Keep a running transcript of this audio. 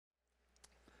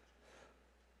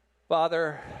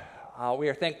Father, we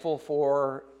are thankful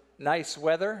for nice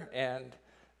weather and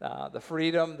the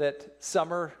freedom that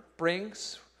summer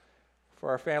brings for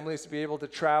our families to be able to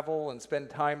travel and spend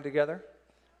time together.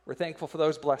 We're thankful for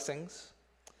those blessings.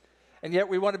 And yet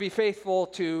we want to be faithful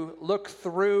to look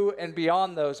through and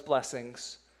beyond those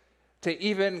blessings to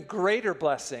even greater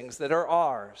blessings that are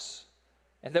ours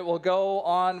and that will go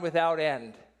on without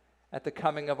end at the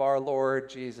coming of our Lord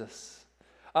Jesus.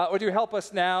 Would you help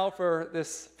us now for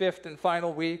this fifth and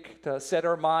final week to set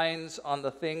our minds on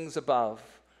the things above,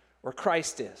 where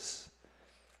Christ is.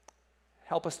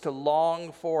 Help us to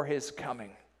long for his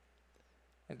coming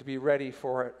and to be ready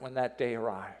for it when that day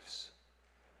arrives.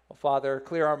 Well, Father,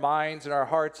 clear our minds and our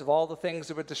hearts of all the things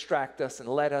that would distract us and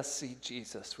let us see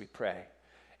Jesus, we pray.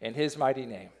 In his mighty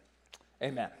name,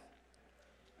 amen.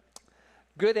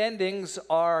 Good endings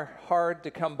are hard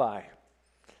to come by.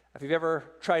 If you've ever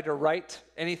tried to write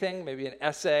anything, maybe an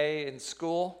essay in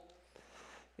school,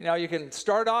 you can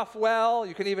start off well,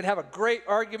 you can even have a great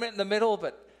argument in the middle,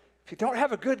 but if you don't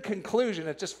have a good conclusion,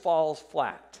 it just falls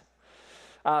flat.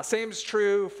 Same is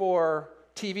true for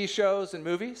TV shows and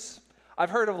movies.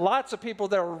 I've heard of lots of people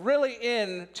that were really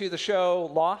into the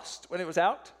show Lost when it was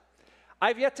out.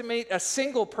 I've yet to meet a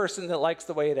single person that likes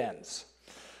the way it ends.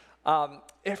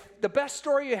 If the best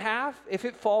story you have, if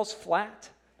it falls flat,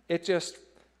 it just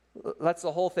lets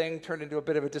the whole thing turn into a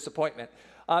bit of a disappointment.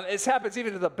 It happens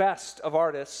even to the best of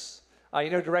artists.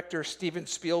 Director Steven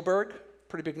Spielberg,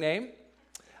 pretty big name.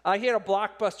 He had a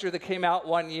blockbuster that came out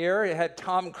one year. It had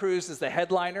Tom Cruise as the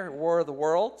headliner, War of the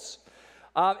Worlds.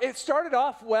 It started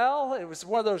off well. It was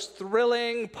one of those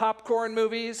thrilling popcorn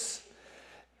movies.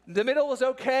 The middle was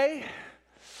okay.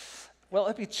 Well,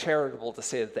 it'd be charitable to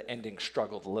say that the ending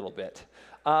struggled a little bit.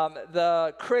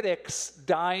 The critics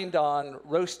dined on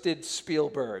roasted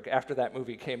Spielberg after that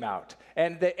movie came out.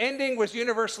 And the ending was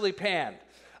universally panned.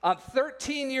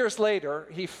 13 years later,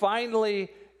 he finally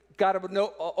got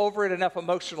over it enough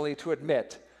emotionally to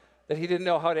admit that he didn't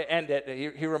know how to end it.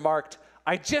 He remarked,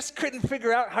 "I just couldn't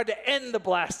figure out how to end the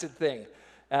blasted thing."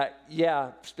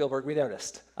 Yeah, Spielberg, we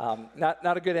noticed.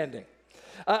 Not a good ending.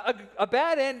 A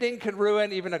bad ending can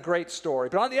ruin even a great story.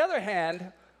 But on the other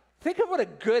hand, think of what a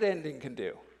good ending can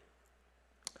do.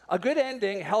 A good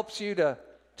ending helps you to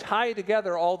tie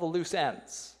together all the loose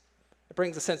ends. It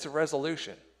brings a sense of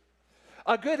resolution.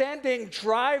 A good ending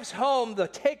drives home the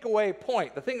takeaway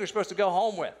point, the thing you're supposed to go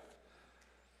home with.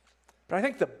 But I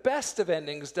think the best of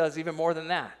endings does even more than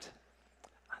that.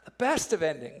 The best of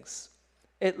endings,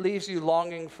 it leaves you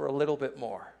longing for a little bit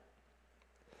more.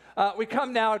 We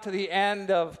come now to the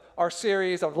end of our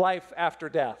series of Life After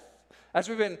Death. As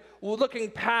we've been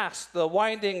looking past the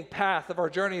winding path of our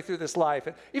journey through this life,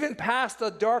 and even past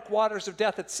the dark waters of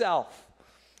death itself,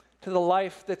 to the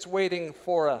life that's waiting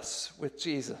for us with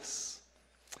Jesus.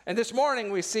 And this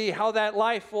morning we see how that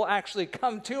life will actually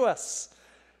come to us,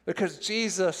 because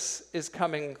Jesus is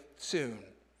coming soon.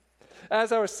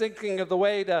 As I was thinking of the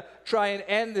way to try and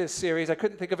end this series, I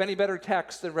couldn't think of any better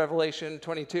text than Revelation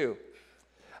 22.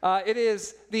 It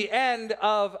is the end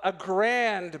of a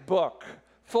grand book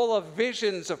full of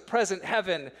visions of present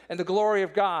heaven and the glory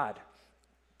of God.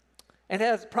 And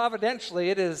as providentially,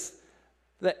 it is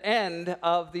the end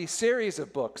of the series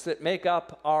of books that make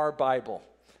up our Bible,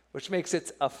 which makes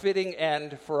it a fitting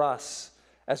end for us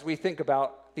as we think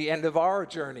about the end of our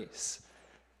journeys,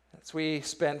 as we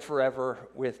spend forever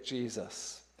with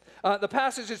Jesus. The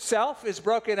passage itself is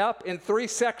broken up in 3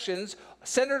 sections,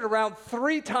 centered around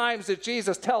 3 times that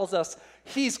Jesus tells us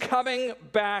he's coming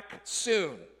back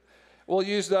soon. We'll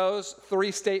use those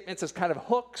 3 statements as kind of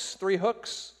hooks, 3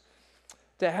 hooks,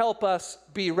 to help us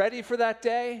be ready for that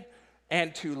day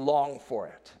and to long for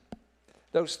it.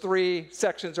 Those 3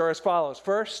 sections are as follows.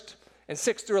 First, in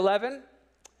 6 through 11,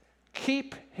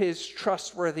 keep his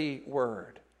trustworthy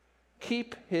word.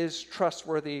 Keep his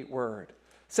trustworthy word.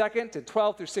 Second, in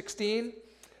 12 through 16,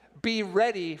 be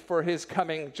ready for his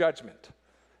coming judgment.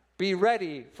 Be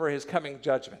ready for his coming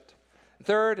judgment.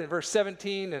 Third, in verse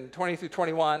 17 and 20 through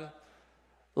 21,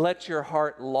 let your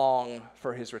heart long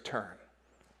for his return.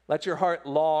 Let your heart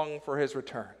long for his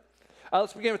return.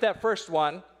 Let's begin with that first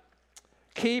one.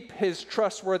 Keep his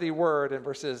trustworthy word in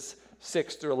verses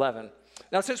 6 through 11.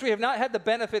 Now, since we have not had the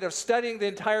benefit of studying the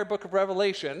entire book of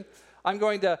Revelation, I'm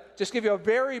going to just give you a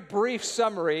very brief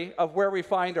summary of where we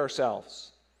find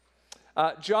ourselves.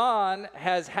 John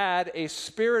has had a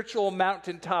spiritual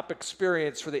mountaintop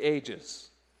experience for the ages.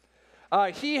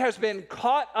 He has been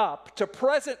caught up to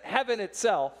present heaven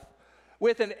itself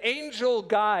with an angel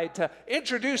guide to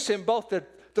introduce him both to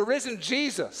the risen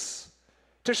Jesus,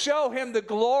 to show him the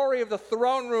glory of the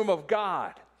throne room of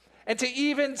God, and to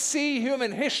even see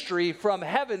human history from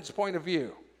heaven's point of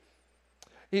view.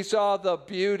 He saw the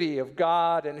beauty of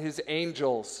God and his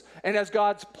angels, and as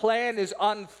God's plan is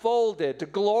unfolded to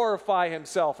glorify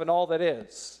himself in all that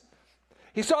is.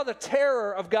 He saw the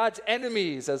terror of God's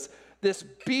enemies as this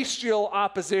bestial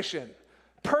opposition,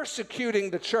 persecuting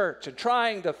the church and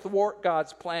trying to thwart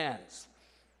God's plans.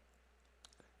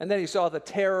 And then he saw the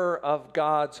terror of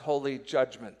God's holy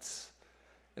judgments,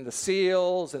 and the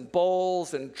seals and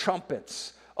bowls and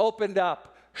trumpets opened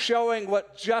up, showing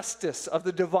what justice of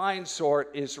the divine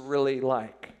sort is really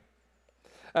like.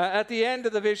 At the end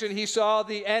of the vision, he saw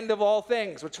the end of all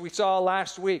things, which we saw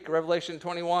last week, Revelation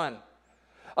 21.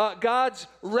 God's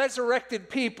resurrected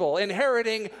people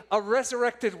inheriting a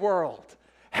resurrected world.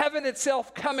 Heaven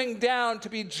itself coming down to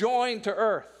be joined to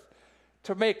earth,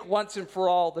 to make once and for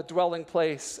all the dwelling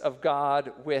place of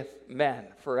God with men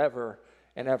forever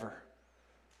and ever.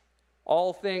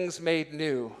 All things made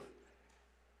new,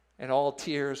 and all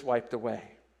tears wiped away.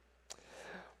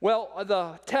 Well,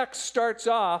 the text starts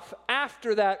off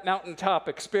after that mountaintop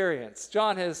experience.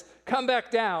 John has come back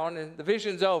down, and the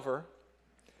vision's over.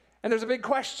 And there's a big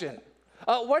question.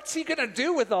 What's he going to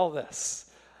do with all this?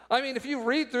 I mean, if you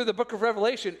read through the book of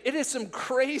Revelation, it is some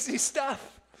crazy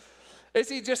stuff. Is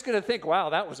he just going to think, wow,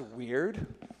 that was weird?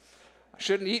 I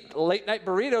shouldn't eat late-night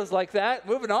burritos like that.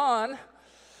 Moving on.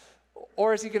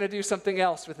 Or is he going to do something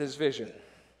else with his vision?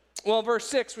 Well, in verse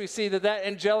 6, we see that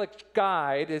angelic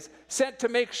guide is sent to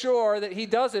make sure that he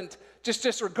doesn't just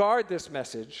disregard this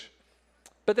message,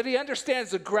 but that he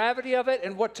understands the gravity of it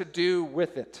and what to do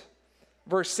with it.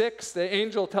 Verse 6, the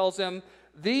angel tells him,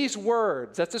 these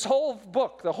words, that's this whole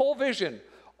book, the whole vision,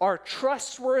 are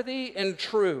trustworthy and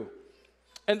true.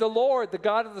 And the Lord, the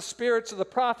God of the spirits of the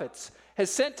prophets, has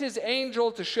sent his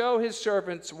angel to show his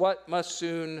servants what must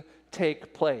soon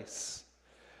take place.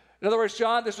 In other words,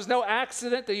 John, this was no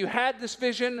accident that you had this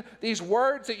vision. These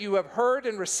words that you have heard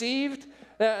and received,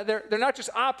 they're not just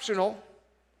optional.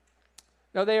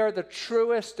 No, they are the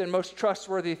truest and most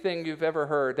trustworthy thing you've ever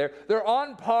heard. They're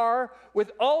on par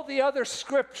with all the other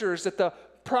scriptures that the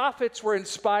prophets were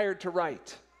inspired to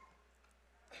write.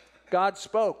 God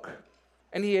spoke,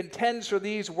 and he intends for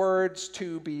these words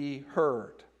to be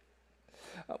heard.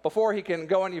 Before he can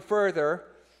go any further,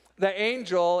 the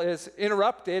angel is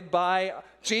interrupted by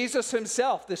Jesus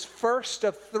himself, this first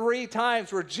of 3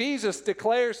 times where Jesus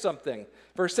declares something.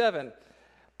 Verse 7,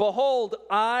 behold,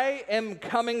 I am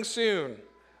coming soon.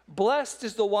 Blessed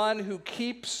is the one who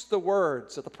keeps the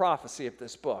words of the prophecy of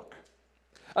this book.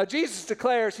 Jesus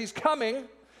declares he's coming,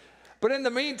 but in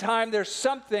the meantime, there's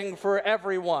something for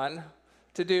everyone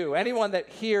to do. Anyone that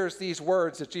hears these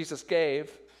words that Jesus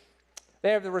gave,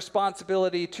 they have the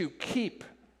responsibility to keep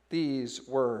these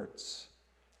words.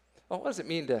 Well, what does it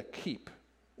mean to keep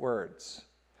words?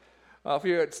 Well, if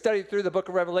you had studied through the book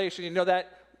of Revelation, you know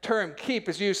that term keep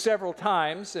is used several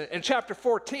times. In chapter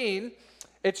 14,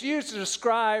 it's used to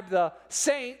describe the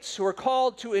saints who are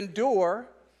called to endure.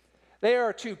 They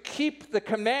are to keep the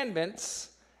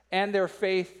commandments and their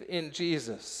faith in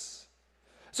Jesus.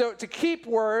 So to keep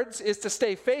words is to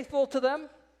stay faithful to them,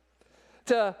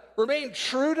 to remain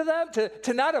true to them,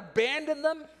 to not abandon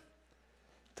them,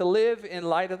 to live in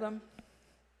light of them.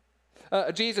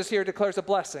 Jesus here declares a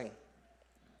blessing.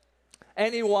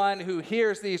 Anyone who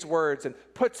hears these words and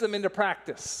puts them into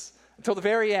practice until the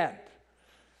very end,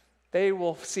 they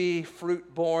will see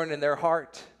fruit born in their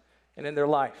heart and in their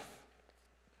life.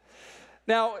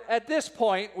 Now, at this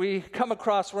point, we come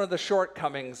across one of the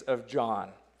shortcomings of John.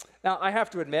 Now, I have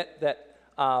to admit that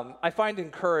I find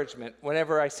encouragement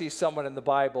whenever I see someone in the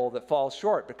Bible that falls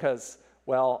short because,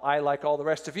 well, I, like all the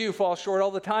rest of you, fall short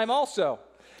all the time also.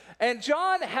 And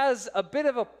John has a bit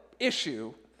of an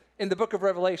issue in the book of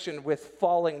Revelation with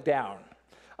falling down.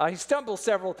 He stumbles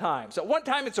several times. At one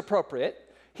time, it's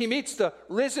appropriate. He meets the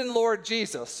risen Lord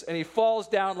Jesus, and he falls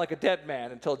down like a dead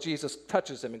man until Jesus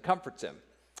touches him and comforts him.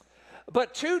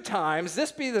 But 2 times,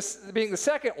 this being the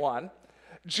second one,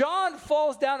 John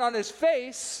falls down on his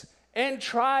face and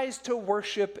tries to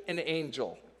worship an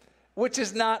angel, which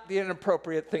is not the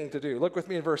inappropriate thing to do. Look with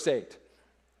me in verse 8.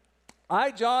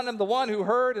 I, John, am the one who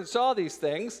heard and saw these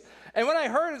things. And when I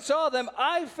heard and saw them,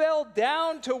 I fell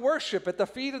down to worship at the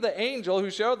feet of the angel who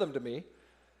showed them to me.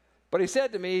 But he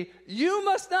said to me, you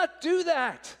must not do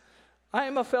that. I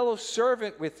am a fellow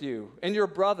servant with you and your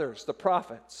brothers, the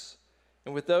prophets,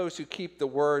 and with those who keep the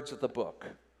words of the book.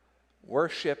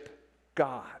 Worship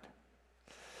God.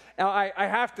 Now, I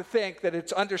have to think that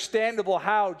it's understandable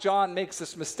how John makes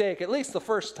this mistake, at least the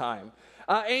first time.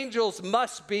 Angels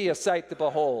must be a sight to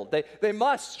behold. They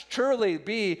must truly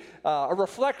be a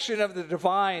reflection of the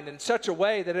divine in such a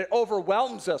way that it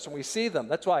overwhelms us when we see them.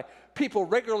 That's why people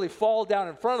regularly fall down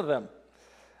in front of them.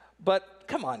 But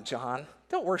come on, John,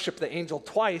 don't worship the angel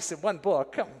twice in one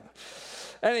book. Come on.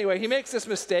 Anyway, he makes this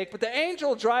mistake, but the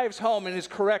angel drives home in his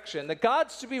correction that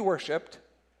God's to be worshiped.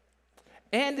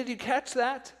 And did you catch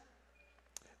that?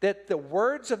 That the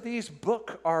words of these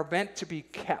books are meant to be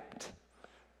kept.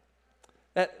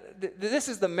 This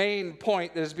is the main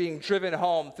point that is being driven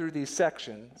home through these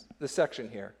sections, this section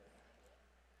here,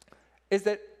 is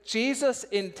that Jesus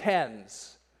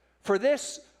intends for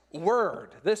this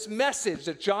word, this message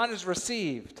that John has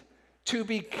received, to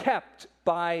be kept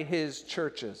by his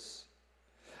churches.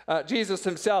 Jesus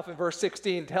himself in verse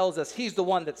 16 tells us he's the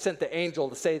one that sent the angel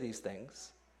to say these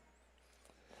things.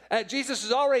 Jesus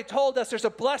has already told us there's a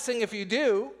blessing if you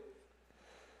do.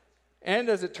 And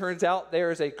as it turns out, there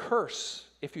is a curse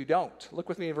if you don't. Look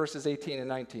with me in verses 18 and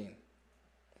 19.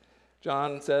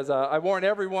 John says, I warn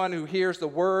everyone who hears the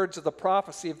words of the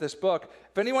prophecy of this book.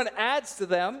 If anyone adds to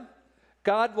them,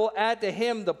 God will add to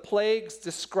him the plagues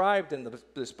described in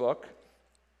this book.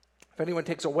 If anyone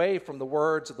takes away from the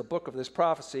words of the book of this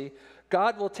prophecy,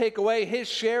 God will take away his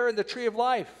share in the tree of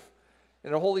life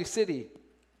in the holy city,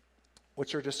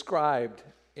 which are described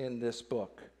in this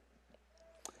book.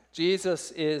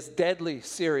 Jesus is deadly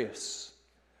serious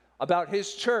about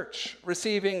his church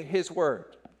receiving his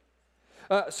word.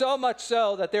 So much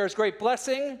so that there is great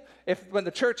blessing when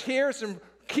the church hears and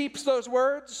keeps those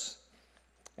words,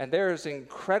 and there is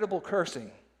incredible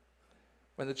cursing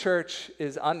when the church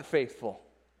is unfaithful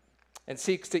and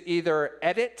seeks to either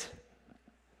edit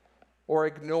or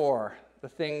ignore the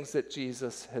things that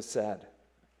Jesus has said.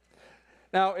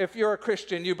 Now, if you're a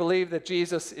Christian, you believe that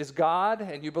Jesus is God,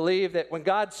 and you believe that when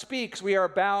God speaks, we are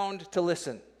bound to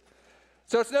listen.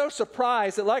 So it's no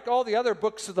surprise that, like all the other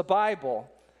books of the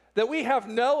Bible, that we have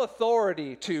no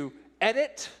authority to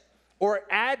edit or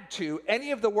add to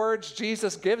any of the words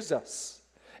Jesus gives us.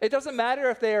 It doesn't matter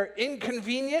if they are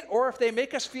inconvenient or if they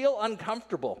make us feel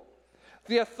uncomfortable.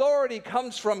 The authority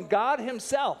comes from God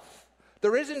himself, the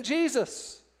risen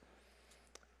Jesus.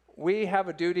 We have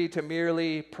a duty to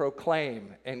merely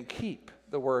proclaim and keep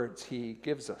the words he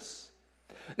gives us.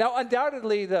 Now,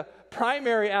 undoubtedly, the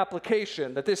primary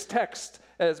application that this text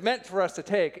is meant for us to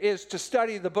take is to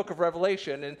study the book of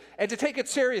Revelation and to take it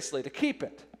seriously, to keep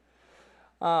it.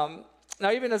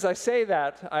 Now, even as I say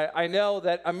that, I know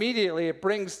that immediately it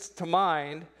brings to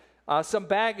mind some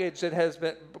baggage that has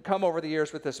come over the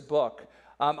years with this book.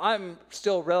 I'm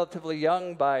still relatively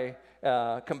young by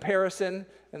comparison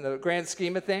in the grand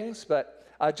scheme of things, but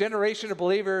a generation of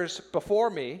believers before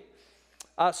me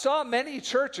saw many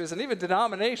churches and even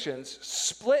denominations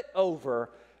split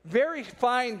over very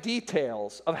fine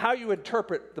details of how you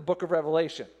interpret the book of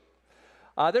Revelation.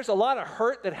 There's a lot of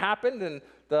hurt that happened, and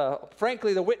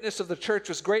frankly, the witness of the church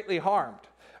was greatly harmed,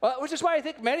 which is why I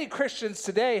think many Christians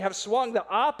today have swung the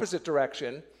opposite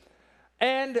direction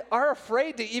and are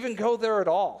afraid to even go there at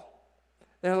all.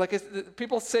 They're like,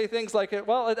 people say things like,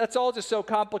 well, that's all just so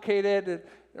complicated.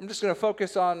 I'm just going to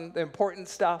focus on the important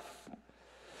stuff.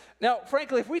 Now,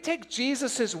 frankly, if we take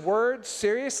Jesus' words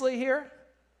seriously here,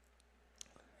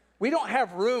 we don't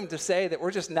have room to say that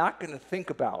we're just not going to think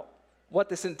about what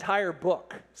this entire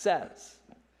book says.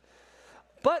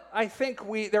 But I think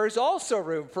there is also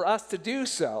room for us to do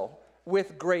so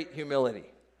with great humility.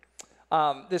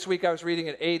 This week I was reading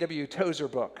an A.W. Tozer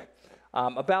book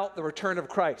about the return of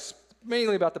Christ,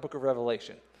 mainly about the book of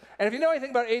Revelation. And if you know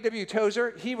anything about A.W.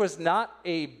 Tozer, he was not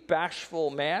a bashful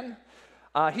man.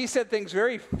 He said things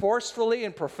very forcefully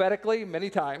and prophetically many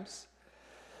times.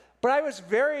 But I was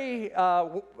very,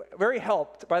 very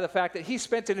helped by the fact that he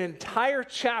spent an entire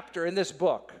chapter in this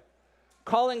book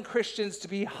calling Christians to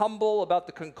be humble about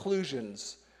the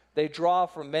conclusions they draw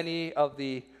from many of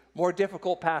the more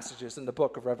difficult passages in the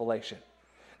book of Revelation.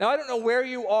 Now, I don't know where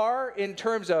you are in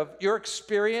terms of your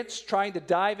experience trying to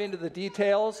dive into the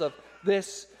details of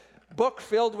this book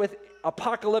filled with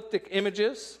apocalyptic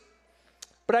images,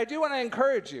 but I do want to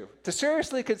encourage you to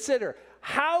seriously consider,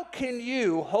 how can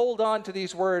you hold on to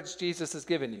these words Jesus has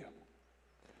given you?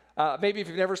 Maybe if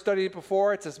you've never studied it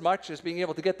before, it's as much as being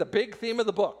able to get the big theme of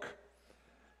the book.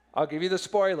 I'll give you the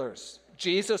spoilers.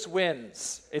 Jesus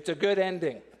wins. It's a good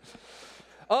ending.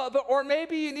 Or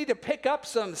maybe you need to pick up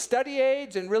some study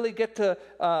aids and really get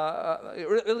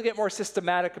more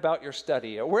systematic about your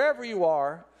study. Or wherever you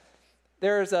are,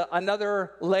 there's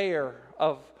another layer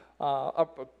of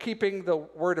keeping the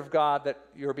Word of God that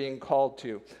you're being called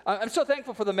to. I'm so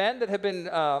thankful for the men that have been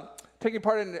taking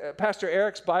part in Pastor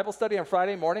Eric's Bible study on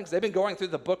Friday mornings. They've been going through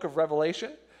the book of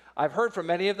Revelation. I've heard from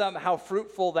many of them how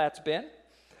fruitful that's been.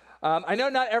 I know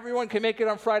not everyone can make it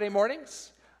on Friday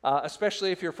mornings,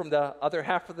 especially if you're from the other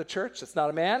half of the church. That's not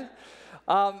a man.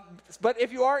 But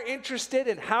if you are interested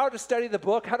in how to study the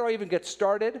book, how do I even get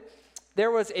started? There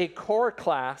was a core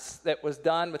class that was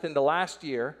done within the last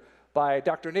year by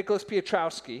Dr. Nicholas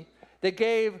Piotrowski that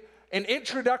gave an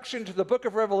introduction to the book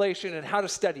of Revelation and how to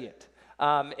study it.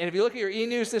 And if you look at your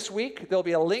e-news this week, there'll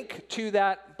be a link to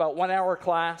that about 1 hour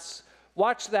class.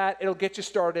 Watch that. It'll get you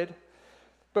started.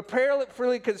 But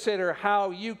prayerfully consider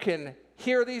how you can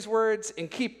hear these words and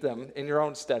keep them in your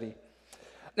own study.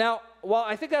 Now, while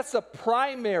I think that's the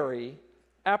primary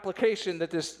application that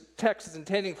this text is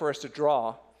intending for us to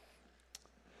draw,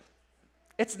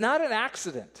 it's not an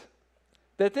accident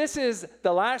that this is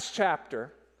the last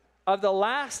chapter of the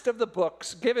last of the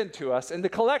books given to us in the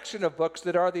collection of books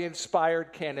that are the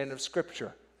inspired canon of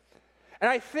Scripture. And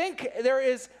I think there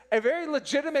is a very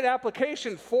legitimate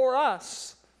application for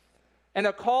us and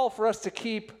a call for us to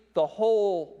keep the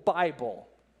whole Bible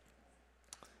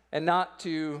and not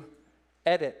to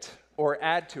edit or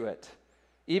add to it,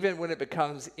 even when it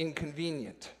becomes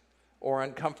inconvenient or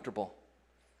uncomfortable.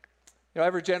 You know,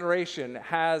 every generation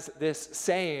has this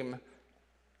same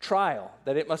trial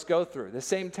that it must go through, the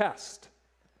same test.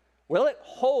 Will it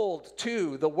hold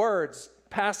to the words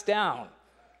passed down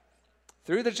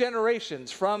through the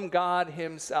generations from God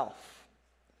himself?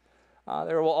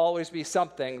 There will always be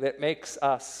something that makes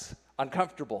us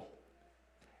uncomfortable.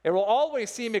 It will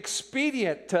always seem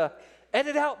expedient to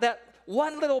edit out that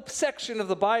one little section of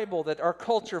the Bible that our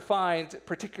culture finds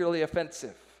particularly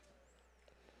offensive.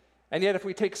 And yet, if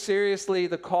we take seriously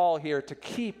the call here to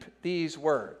keep these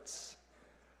words,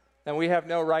 then we have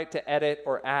no right to edit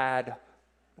or add.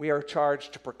 We are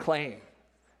charged to proclaim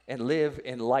and live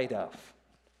in light of.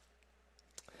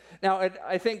 Now,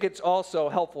 I think it's also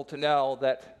helpful to know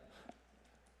that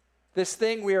this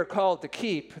thing we are called to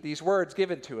keep, these words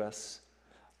given to us,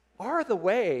 are the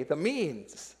way, the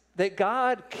means that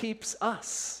God keeps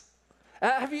us.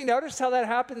 Have you noticed how that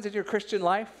happens in your Christian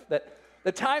life? That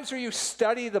the times where you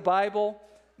study the Bible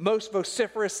most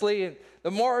vociferously, and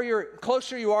the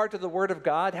closer you are to the Word of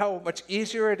God, how much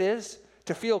easier it is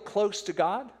to feel close to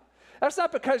God? That's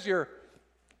not because you're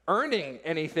earning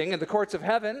anything in the courts of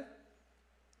heaven,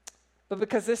 but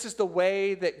because this is the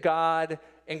way that God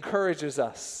encourages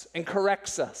us and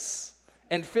corrects us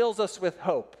and fills us with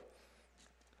hope.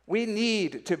 We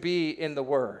need to be in the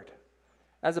Word.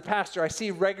 As a pastor, I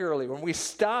see regularly when we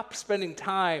stop spending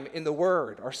time in the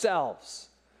Word ourselves,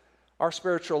 our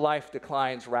spiritual life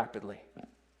declines rapidly.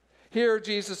 Hear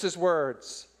Jesus'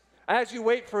 words. As you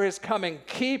wait for his coming,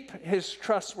 keep his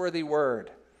trustworthy word,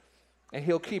 and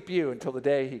he'll keep you until the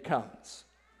day he comes.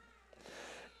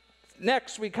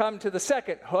 Next, we come to the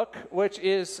second hook, which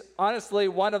is honestly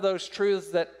one of those truths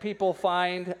that people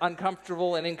find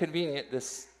uncomfortable and inconvenient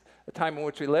the time in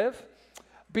which we live.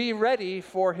 Be ready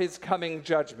for his coming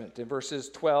judgment in verses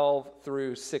 12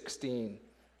 through 16.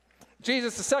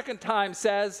 Jesus the second time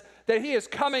says that he is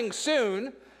coming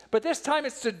soon, but this time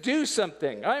it's to do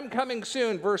something. I'm coming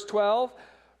soon, verse 12,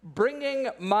 bringing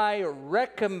my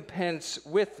recompense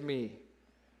with me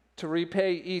to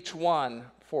repay each one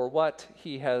for what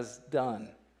he has done.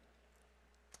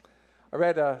 I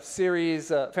read a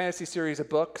fantasy series of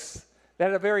books that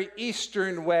had a very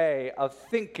Eastern way of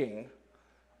thinking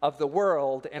of the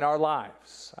world and our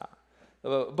lives.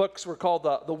 The books were called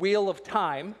The Wheel of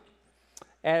Time,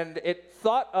 and it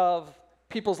thought of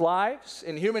people's lives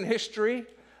in human history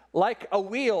like a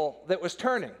wheel that was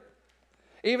turning.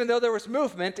 Even though there was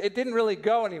movement, it didn't really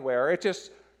go anywhere. It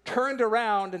just turned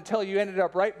around until you ended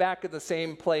up right back in the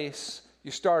same place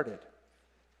you started.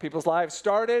 People's lives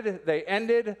started, they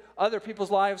ended. Other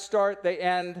people's lives start, they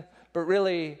end. But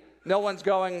really, no one's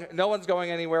going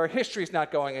anywhere. History's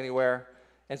not going anywhere.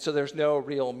 And so there's no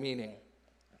real meaning.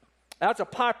 That's a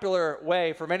popular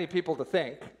way for many people to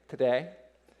think today.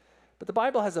 But the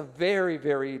Bible has a very,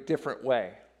 very different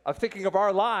way of thinking of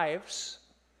our lives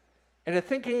and of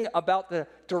thinking about the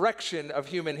direction of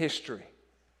human history.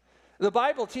 The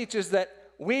Bible teaches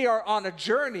that we are on a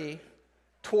journey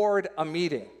toward a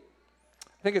meeting.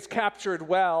 I think it's captured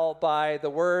well by the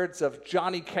words of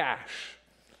Johnny Cash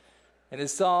in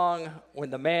his song, When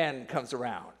the Man Comes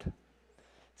Around.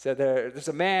 So there's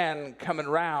a man coming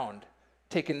around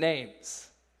taking names,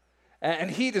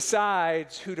 and he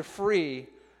decides who to free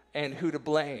and who to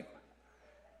blame.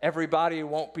 Everybody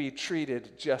won't be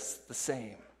treated just the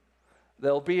same.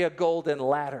 There'll be a golden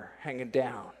ladder hanging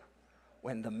down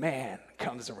when the man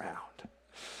comes around.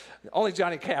 Only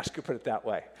Johnny Cash could put it that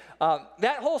way.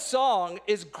 That whole song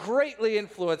is greatly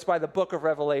influenced by the book of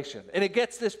Revelation, and it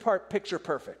gets this part picture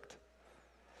perfect.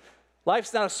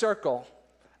 Life's not a circle.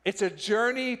 It's a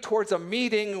journey towards a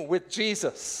meeting with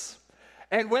Jesus.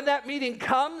 And when that meeting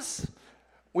comes,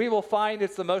 we will find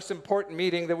it's the most important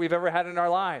meeting that we've ever had in our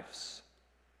lives.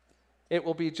 It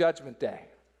will be Judgment Day.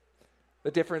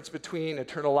 The difference between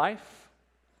eternal life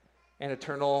and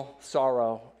eternal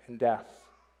sorrow and death.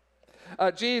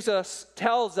 Jesus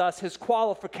tells us his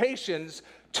qualifications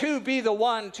to be the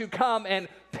one to come and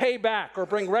pay back or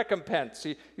bring recompense.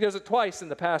 He does it twice in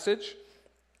the passage.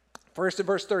 First in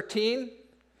verse 13,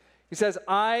 he says,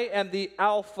 I am the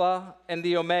Alpha and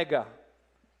the Omega,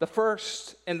 the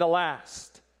first and the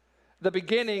last, the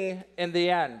beginning and the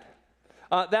end.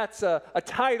 That's a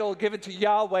title given to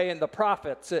Yahweh and the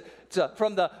prophets. It's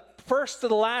from the first to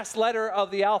the last letter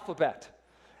of the alphabet.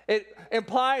 It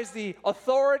implies the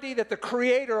authority that the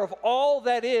creator of all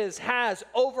that is has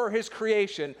over his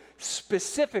creation,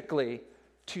 specifically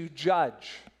to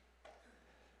judge.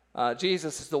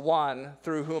 Jesus is the one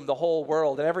through whom the whole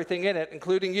world and everything in it,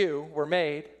 including you, were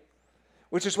made,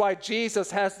 which is why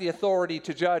Jesus has the authority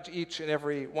to judge each and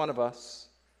every one of us.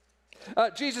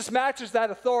 Jesus matches that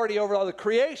authority over all the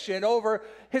creation, over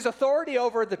his authority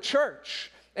over the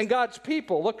church and God's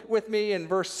people. Look with me in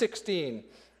verse 16.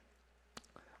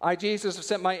 I, Jesus, have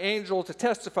sent my angel to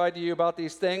testify to you about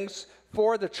these things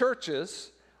for the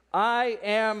churches. I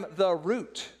am the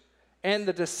root and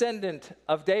the descendant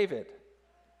of David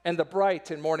and the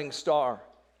bright and morning star.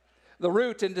 The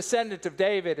root and descendant of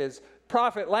David is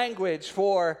prophet language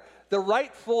for the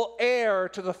rightful heir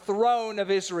to the throne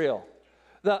of Israel.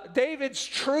 David's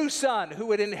true son who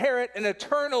would inherit an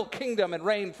eternal kingdom and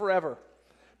reign forever.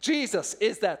 Jesus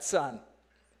is that son.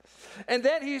 And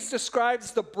then he's described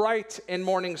as the bright and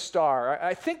morning star.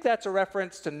 I think that's a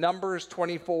reference to Numbers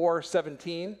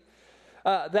 24:17.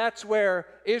 That's where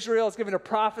Israel is given a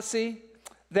prophecy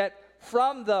that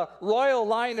from the royal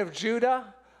line of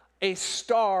Judah, a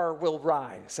star will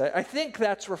rise. I think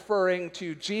that's referring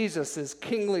to Jesus'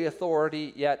 kingly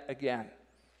authority yet again.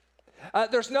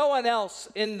 There's no one else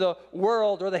in the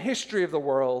world or the history of the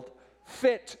world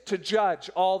fit to judge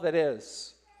all that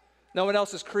is. No one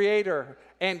else is creator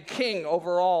and king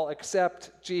over all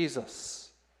except Jesus.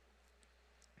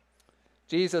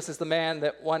 Jesus is the man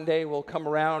that one day will come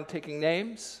around taking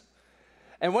names.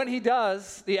 And when he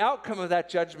does, the outcome of that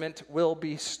judgment will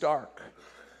be stark.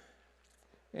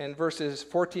 In verses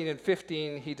 14 and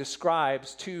 15, he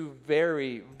describes two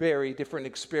very, very different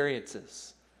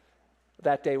experiences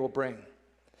that day will bring.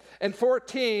 In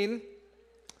 14,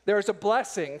 there is a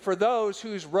blessing for those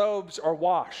whose robes are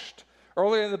washed.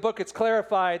 Earlier in the book, it's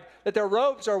clarified that their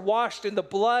robes are washed in the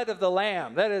blood of the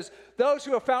Lamb. That is, those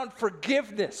who have found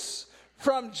forgiveness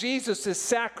from Jesus'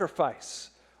 sacrifice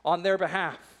on their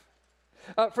behalf.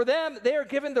 For them, they are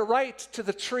given the right to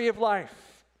the tree of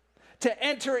life, to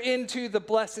enter into the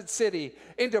blessed city,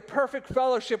 into perfect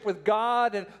fellowship with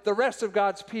God and the rest of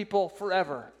God's people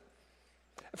forever.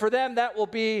 For them, that will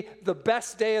be the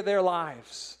best day of their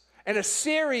lives, and a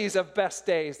series of best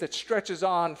days that stretches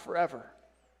on forever.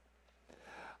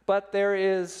 But there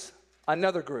is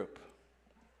another group.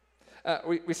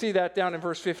 We see that down in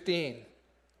verse 15.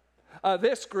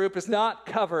 This group is not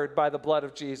covered by the blood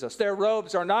of Jesus. Their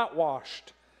robes are not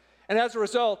washed. And as a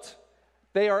result,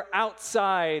 they are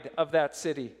outside of that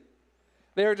city.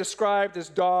 They are described as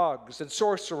dogs and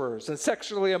sorcerers and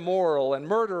sexually immoral and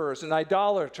murderers and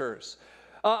idolaters.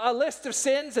 A list of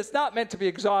sins that's not meant to be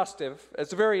exhaustive, as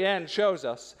the very end shows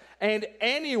us, and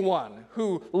anyone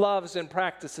who loves and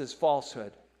practices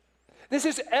falsehood. This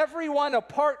is everyone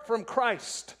apart from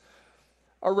Christ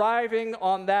arriving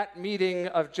on that meeting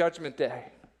of Judgment Day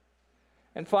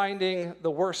and finding the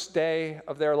worst day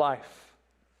of their life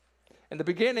and the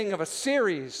beginning of a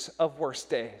series of worst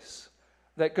days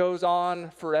that goes on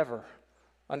forever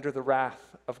under the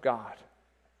wrath of God.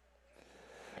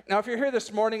 Now, if you're here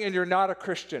this morning and you're not a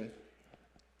Christian,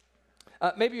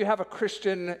 maybe you have a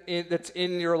Christian that's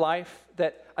in your life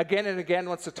that again and again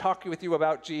wants to talk with you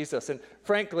about Jesus, and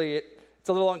frankly, it's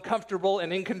a little uncomfortable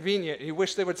and inconvenient, and you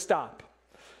wish they would stop.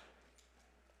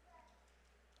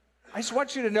 I just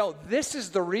want you to know this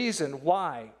is the reason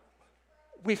why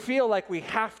we feel like we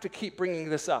have to keep bringing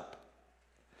this up.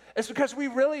 It's because we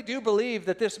really do believe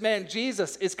that this man,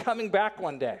 Jesus, is coming back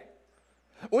one day.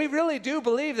 We really do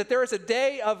believe that there is a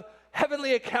day of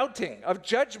heavenly accounting, of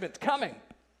judgment coming.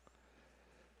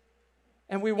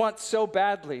 And we want so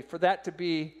badly for that to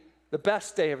be the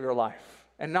best day of your life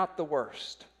and not the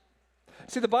worst.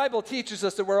 See, the Bible teaches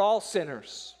us that we're all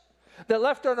sinners, that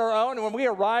left on our own, and when we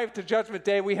arrive to Judgment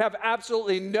Day, we have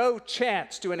absolutely no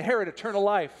chance to inherit eternal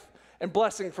life and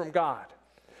blessing from God.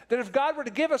 That if God were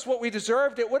to give us what we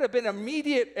deserved, it would have been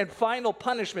immediate and final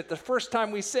punishment the first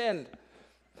time we sinned.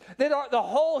 That the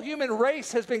whole human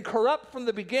race has been corrupt from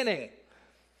the beginning.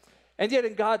 And yet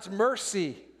in God's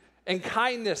mercy and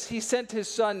kindness, he sent his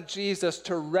son Jesus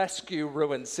to rescue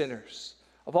ruined sinners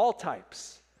of all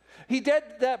types. He did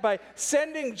that by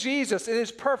sending Jesus in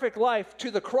his perfect life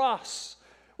to the cross,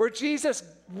 where Jesus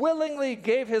willingly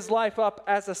gave his life up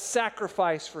as a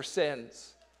sacrifice for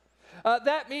sins.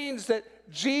 That means that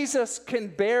Jesus can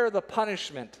bear the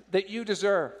punishment that you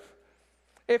deserve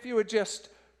if you would just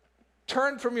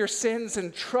turn from your sins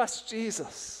and trust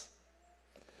Jesus.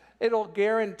 It'll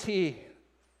guarantee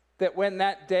that when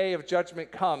that day of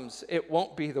judgment comes, it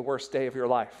won't be the worst day of your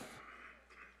life.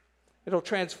 It'll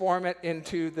transform it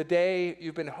into the day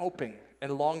you've been hoping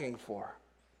and longing for,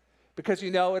 because you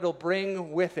know it'll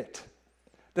bring with it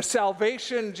the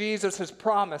salvation Jesus has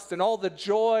promised and all the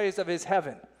joys of his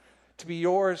heaven to be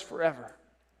yours forever.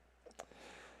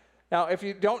 Now, if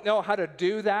you don't know how to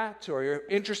do that, or you're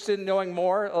interested in knowing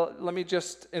more, let me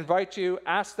just invite you,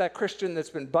 ask that Christian that's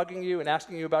been bugging you and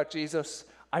asking you about Jesus.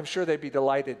 I'm sure they'd be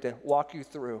delighted to walk you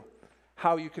through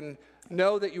how you can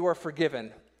know that you are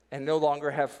forgiven and no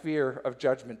longer have fear of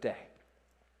Judgment Day.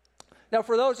 Now,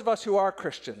 for those of us who are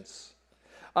Christians,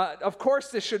 of course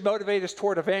this should motivate us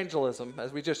toward evangelism,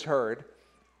 as we just heard.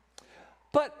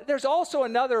 But there's also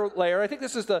another layer. I think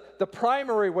this is the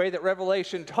primary way that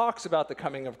Revelation talks about the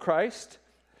coming of Christ,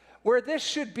 where this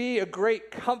should be a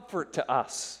great comfort to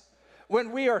us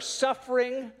when we are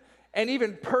suffering and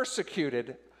even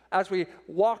persecuted as we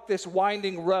walk this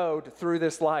winding road through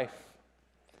this life.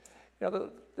 You know,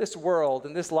 this world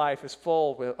and this life is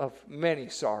full of many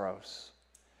sorrows.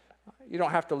 You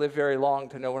don't have to live very long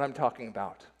to know what I'm talking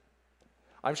about.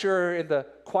 I'm sure in the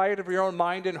quiet of your own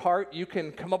mind and heart, you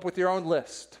can come up with your own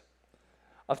list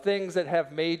of things that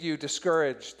have made you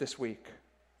discouraged this week,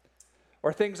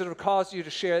 or things that have caused you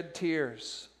to shed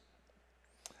tears,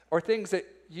 or things that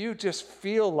you just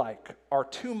feel like are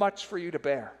too much for you to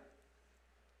bear.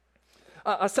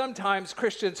 Sometimes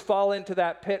Christians fall into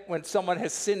that pit when someone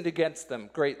has sinned against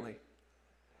them greatly.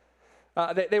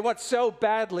 They want so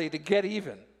badly to get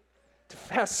even,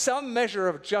 to have some measure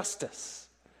of justice.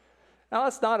 Now,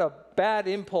 that's not a bad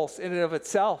impulse in and of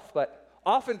itself, but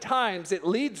oftentimes it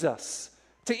leads us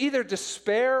to either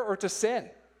despair or to sin.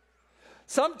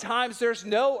 Sometimes there's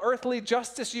no earthly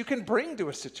justice you can bring to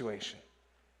a situation.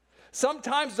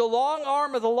 Sometimes the long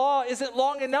arm of the law isn't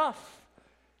long enough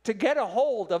to get a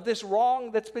hold of this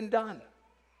wrong that's been done.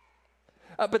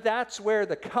 But that's where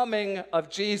the coming of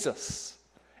Jesus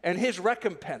and his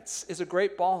recompense is a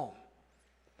great balm.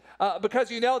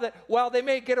 Because you know that while they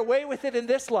may get away with it in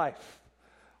this life,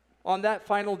 on that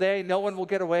final day, no one will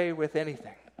get away with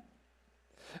anything.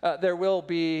 There will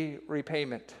be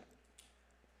repayment.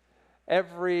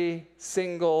 Every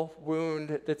single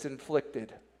wound that's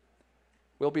inflicted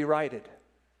will be righted.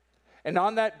 And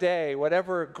on that day,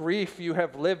 whatever grief you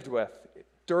have lived with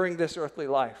during this earthly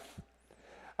life,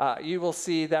 you will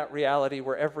see that reality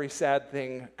where every sad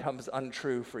thing comes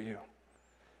untrue for you.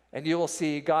 And you will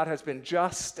see God has been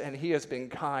just and he has been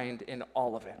kind in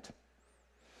all of it.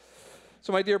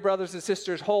 So my dear brothers and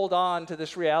sisters, hold on to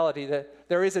this reality that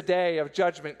there is a day of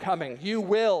judgment coming. You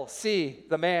will see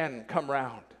the man come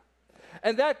round.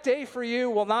 And that day for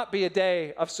you will not be a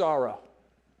day of sorrow.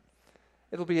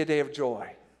 It'll be a day of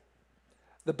joy.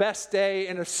 The best day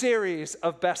in a series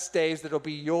of best days that'll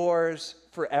be yours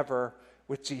forever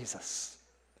with Jesus.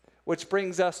 Which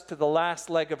brings us to the last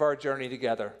leg of our journey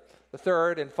together, the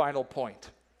third and final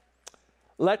point.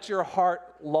 Let your heart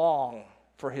long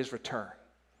for his return.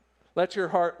 Let your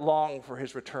heart long for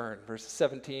his return, verses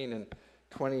 17 and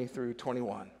 20 through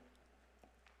 21.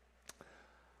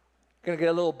 Going to get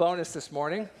a little bonus this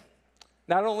morning.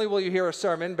 Not only will you hear a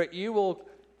sermon, but you will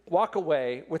walk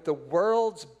away with the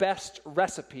world's best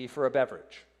recipe for a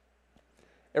beverage.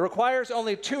 It requires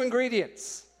only 2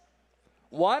 ingredients.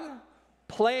 1,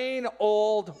 plain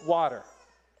old water.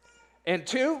 And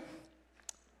 2,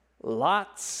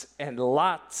 lots and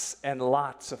lots and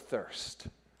lots of thirst.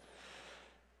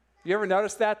 You ever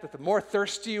notice that the more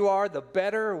thirsty you are, the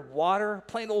better water,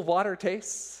 plain old water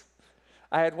tastes?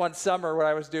 I had one summer where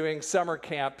I was doing summer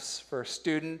camps for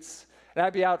students, and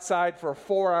I'd be outside for a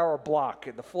 4-hour block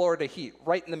in the Florida heat,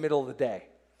 right in the middle of the day.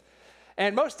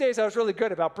 And most days I was really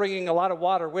good about bringing a lot of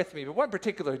water with me, but one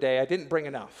particular day I didn't bring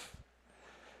enough.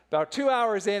 About 2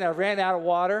 hours in, I ran out of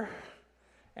water,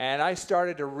 and I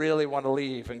started to really want to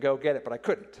leave and go get it, but I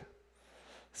couldn't.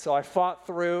 So I fought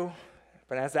through,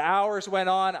 but as the hours went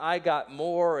on, I got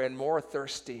more and more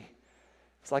thirsty.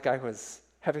 It's like I was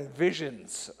having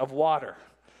visions of water.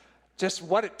 Just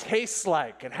what it tastes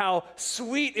like and how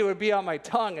sweet it would be on my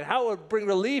tongue and how it would bring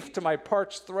relief to my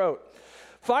parched throat.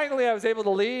 Finally, I was able to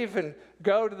leave and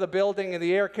go to the building, and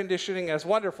the air conditioning, as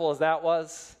wonderful as that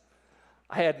was,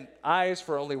 I had eyes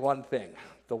for only one thing,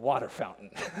 the water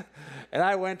fountain. And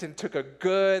I went and took a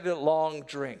good long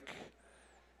drink.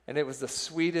 And it was the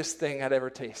sweetest thing I'd ever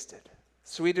tasted.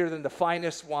 Sweeter than the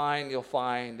finest wine you'll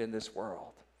find in this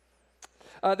world.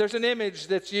 There's an image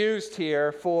that's used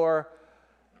here for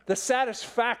the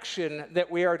satisfaction that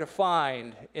we are to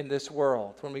find in this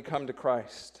world when we come to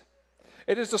Christ.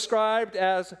 It is described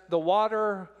as the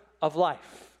water of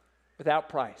life without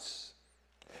price.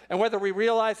 And whether we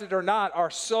realize it or not,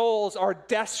 our souls are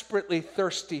desperately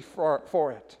thirsty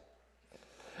for it.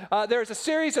 There's a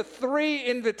series of 3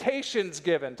 invitations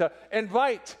given to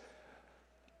invite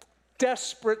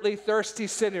desperately thirsty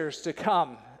sinners to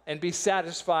come and be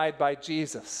satisfied by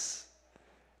Jesus,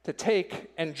 to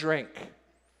take and drink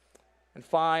and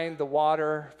find the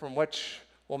water from which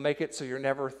will make it so you're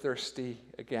never thirsty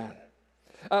again.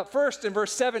 First, in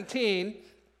verse 17,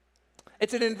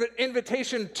 it's an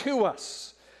invitation to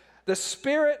us. The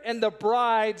Spirit and the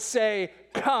bride say,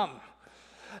 "Come."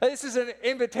 This is an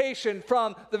invitation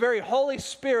from the very Holy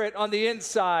Spirit on the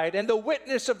inside and the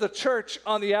witness of the church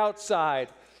on the outside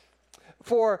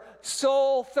for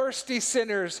soul-thirsty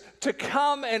sinners to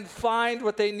come and find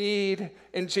what they need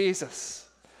in Jesus.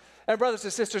 And brothers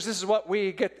and sisters, this is what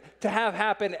we get to have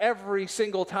happen every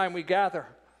single time we gather.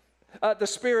 The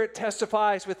Spirit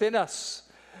testifies within us,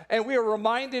 and we are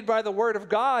reminded by the Word of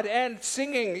God and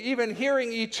singing, even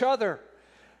hearing each other,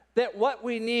 that what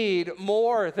we need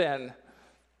more than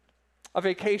a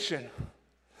vacation,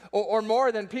 or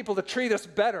more than people to treat us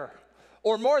better,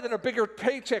 or more than a bigger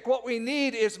paycheck, what we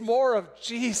need is more of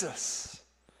Jesus.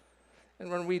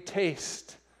 And when we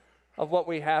taste of what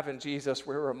we have in Jesus,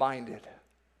 we're reminded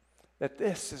that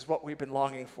this is what we've been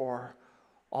longing for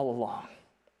all along.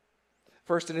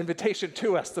 First, an invitation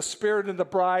to us. The Spirit and the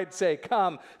bride say,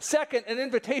 "Come." Second, an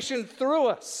invitation through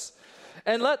us.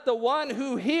 And let the one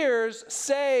who hears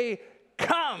say,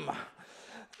 "Come."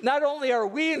 Not only are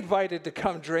we invited to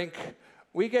come drink,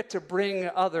 we get to bring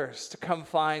others to come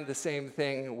find the same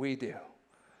thing we do.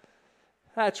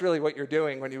 That's really what you're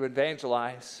doing when you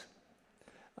evangelize.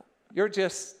 You're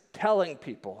just telling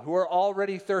people who are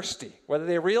already thirsty, whether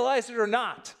they realize it or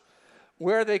not,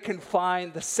 where they can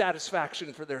find the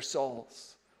satisfaction for their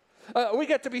souls. We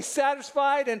get to be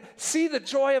satisfied and see the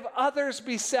joy of others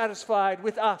be satisfied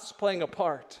with us playing a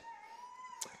part.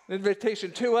 An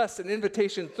invitation to us, an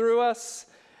invitation through us,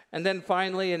 and then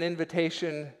finally an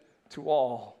invitation to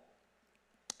all.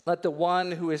 Let the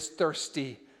one who is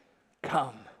thirsty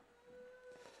come.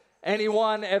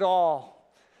 Anyone at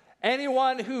all,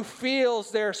 anyone who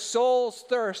feels their soul's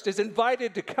thirst is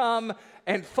invited to come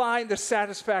and find the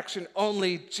satisfaction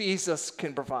only Jesus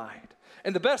can provide.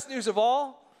 And the best news of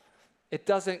all, it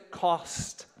doesn't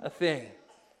cost a thing.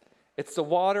 It's the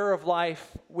water of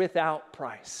life without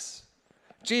price.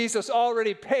 Jesus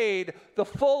already paid the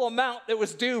full amount that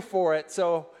was due for it,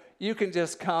 so you can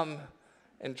just come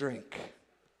and drink.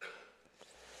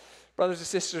 Brothers and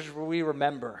sisters, we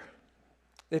remember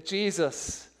that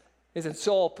Jesus is in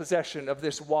sole possession of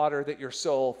this water that your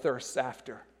soul thirsts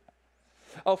after.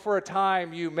 Oh, for a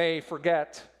time you may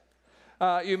forget.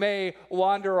 You may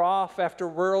wander off after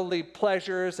worldly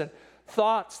pleasures and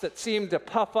thoughts that seem to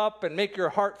puff up and make your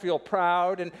heart feel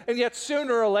proud. And yet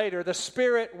sooner or later, the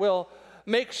Spirit will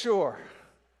make sure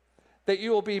that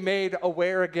you will be made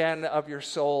aware again of your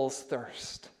soul's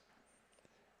thirst.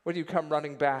 When you come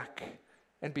running back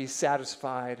and be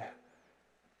satisfied,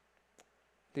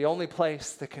 the only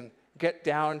place that can get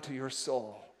down to your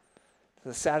soul,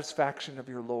 the satisfaction of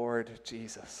your Lord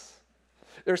Jesus.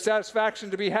 There's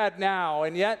satisfaction to be had now,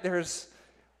 and yet there's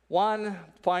one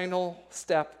final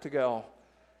step to go,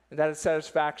 and that is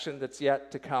satisfaction that's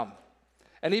yet to come.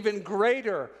 An even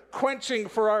greater quenching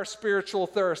for our spiritual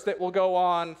thirst that will go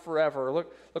on forever.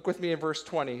 Look with me in verse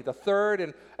 20. The third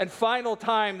and final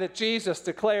time that Jesus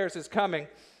declares his coming.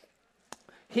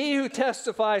 He who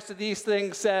testifies to these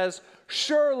things says,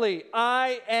 "Surely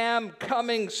I am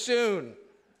coming soon.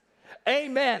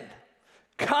 Amen.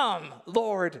 Come,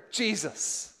 Lord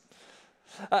Jesus."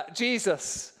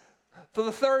 Jesus, for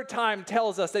the third time,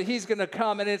 tells us that he's going to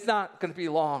come, and it's not going to be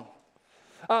long.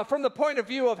 From the point of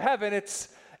view of heaven, it's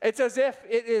as if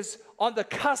it is on the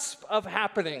cusp of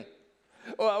happening.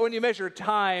 When you measure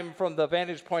time from the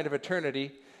vantage point of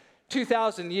eternity,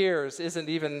 2,000 years isn't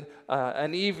even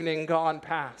an evening gone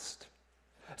past.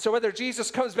 So whether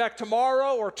Jesus comes back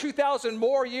tomorrow or 2,000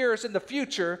 more years in the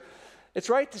future, it's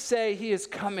right to say he is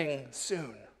coming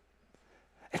soon.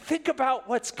 And think about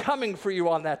what's coming for you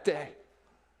on that day.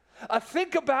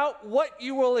 Think about what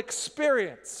you will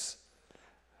experience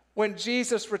when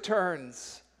Jesus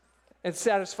returns and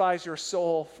satisfies your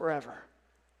soul forever.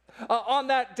 On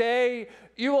that day,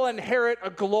 you will inherit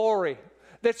a glory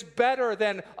that's better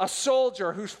than a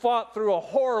soldier who's fought through a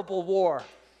horrible war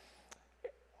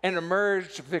and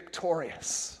emerged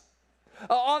victorious.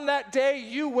 On that day,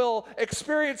 you will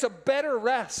experience a better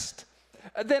rest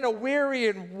than a weary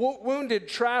and wounded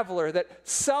traveler that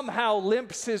somehow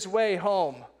limps his way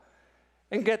home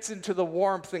and gets into the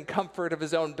warmth and comfort of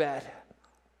his own bed.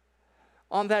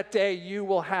 On that day, you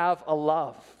will have a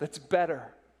love that's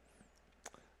better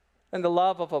than the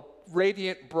love of a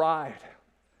radiant bride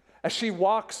as she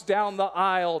walks down the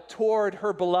aisle toward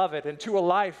her beloved into a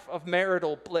life of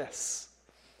marital bliss.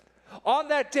 On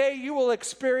that day, you will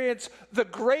experience the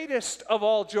greatest of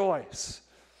all joys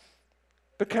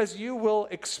because you will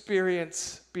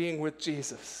experience being with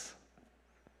Jesus.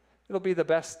 It'll be the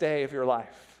best day of your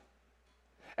life,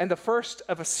 and the first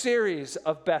of a series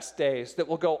of best days that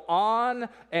will go on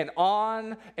and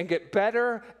get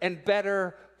better and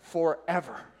better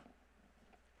forever.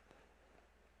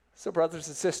 So, brothers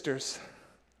and sisters,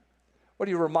 what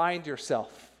do you remind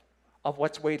yourself of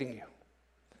what's waiting you?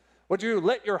 Would you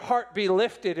let your heart be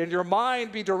lifted and your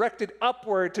mind be directed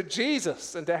upward to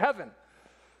Jesus and to heaven?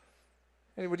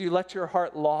 And would you let your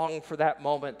heart long for that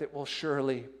moment that will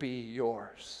surely be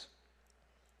yours?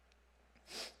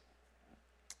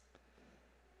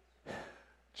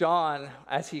 John,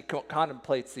 as he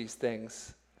contemplates these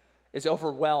things, is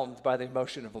overwhelmed by the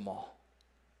emotion of them all.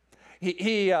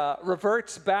 He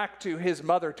reverts back to his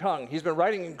mother tongue. He's been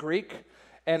writing in Greek,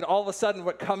 and all of a sudden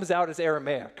what comes out is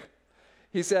Aramaic.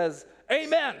 He says,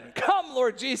 "Amen, come,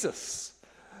 Lord Jesus."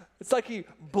 It's like he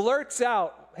blurts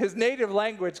out his native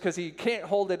language because he can't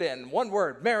hold it in. One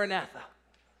word, Maranatha.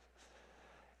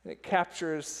 And it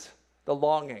captures the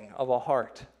longing of a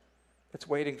heart that's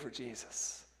waiting for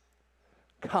Jesus.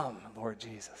 Come, Lord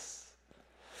Jesus.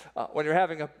 When you're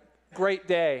having a great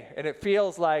day and it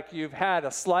feels like you've had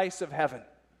a slice of heaven,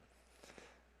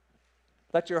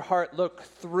 let your heart look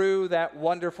through that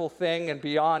wonderful thing and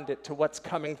beyond it to what's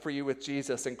coming for you with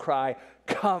Jesus and cry,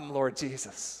 "Come, Lord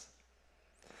Jesus."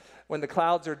 When the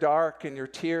clouds are dark and your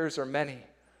tears are many,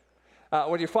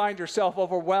 when you find yourself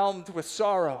overwhelmed with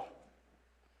sorrow,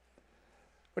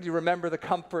 would you remember the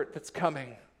comfort that's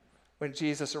coming when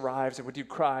Jesus arrives, and would you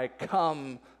cry,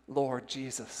 "Come, Lord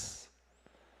Jesus."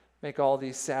 Make all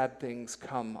these sad things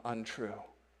come untrue.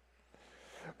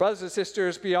 Brothers and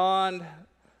sisters, beyond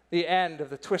the end of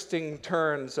the twisting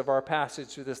turns of our passage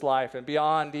through this life and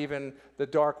beyond even the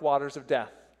dark waters of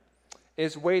death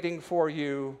is waiting for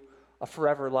you a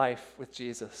forever life with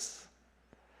Jesus.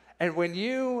 And when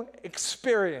you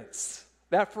experience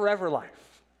that forever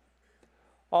life,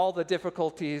 all the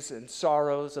difficulties and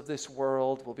sorrows of this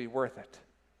world will be worth it,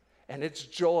 and its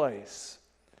joys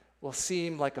will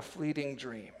seem like a fleeting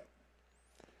dream.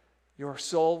 Your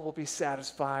soul will be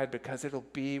satisfied because it'll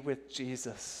be with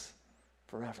Jesus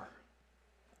forever.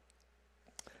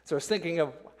 So I was thinking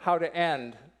of how to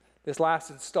end this last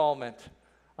installment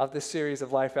of this series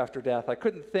of Life After Death. I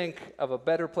couldn't think of a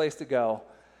better place to go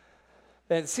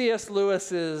than C.S.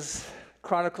 Lewis's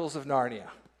Chronicles of Narnia,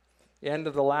 the end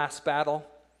of the last battle.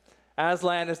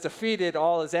 Aslan has defeated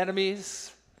all his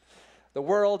enemies. The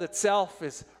world itself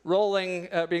is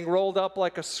being rolled up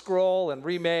like a scroll and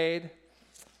remade.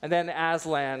 And then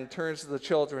Aslan turns to the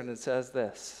children and says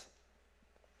this: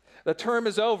 "The term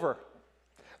is over.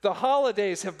 The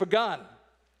holidays have begun.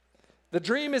 The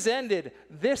dream is ended.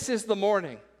 This is the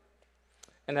morning."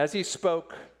 And as he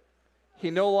spoke, he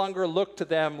no longer looked to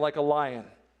them like a lion.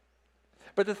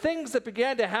 But the things that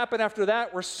began to happen after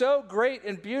that were so great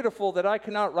and beautiful that I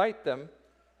cannot write them.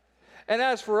 And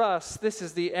as for us, this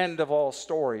is the end of all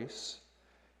stories.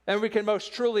 And we can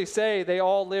most truly say they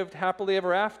all lived happily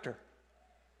ever after.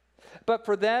 But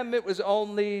for them, it was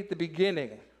only the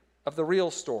beginning of the real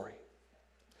story.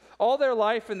 All their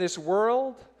life in this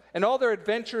world and all their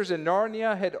adventures in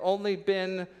Narnia had only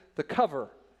been the cover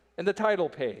and the title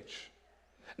page.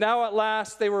 Now at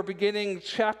last they were beginning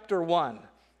chapter 1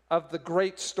 of the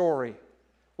great story,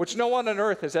 which no one on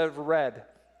earth has ever read,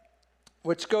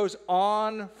 which goes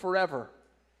on forever,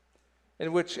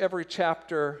 in which every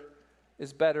chapter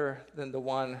is better than the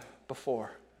one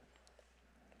before.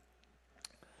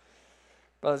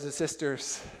 Brothers and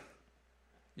sisters,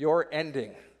 your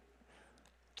ending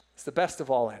is the best of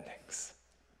all endings.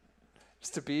 It's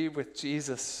to be with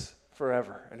Jesus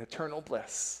forever in eternal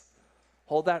bliss.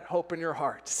 Hold that hope in your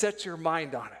heart. Set your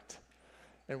mind on it.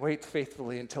 And wait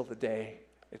faithfully until the day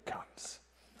it comes.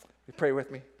 You pray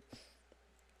with me?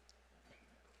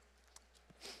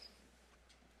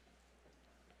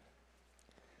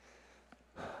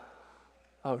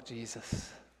 Oh,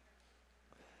 Jesus,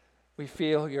 we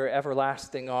feel your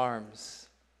everlasting arms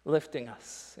lifting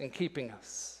us and keeping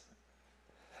us.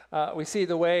 We see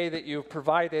the way that you've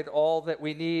provided all that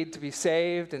we need to be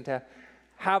saved and to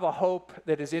have a hope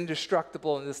that is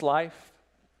indestructible in this life.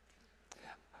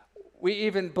 We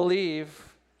even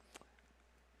believe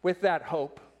with that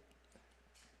hope,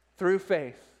 through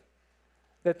faith,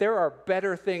 that there are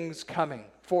better things coming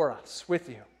for us with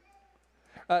you.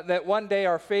 That one day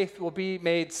our faith will be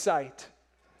made sight,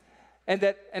 and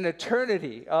that an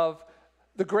eternity of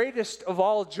the greatest of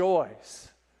all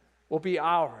joys will be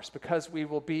ours because we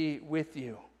will be with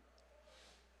you.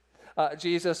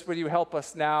 Jesus, would you help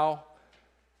us now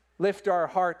lift our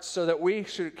hearts so that we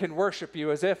can worship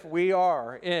you as if we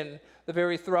are in the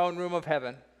very throne room of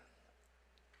heaven.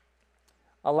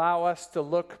 Allow us to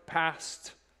look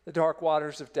past the dark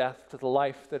waters of death to the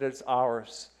life that is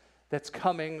ours, that's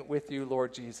coming with you,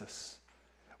 Lord Jesus.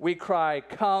 We cry,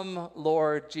 "Come,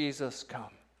 Lord Jesus,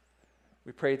 come."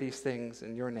 We pray these things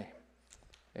in your name.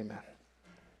 Amen.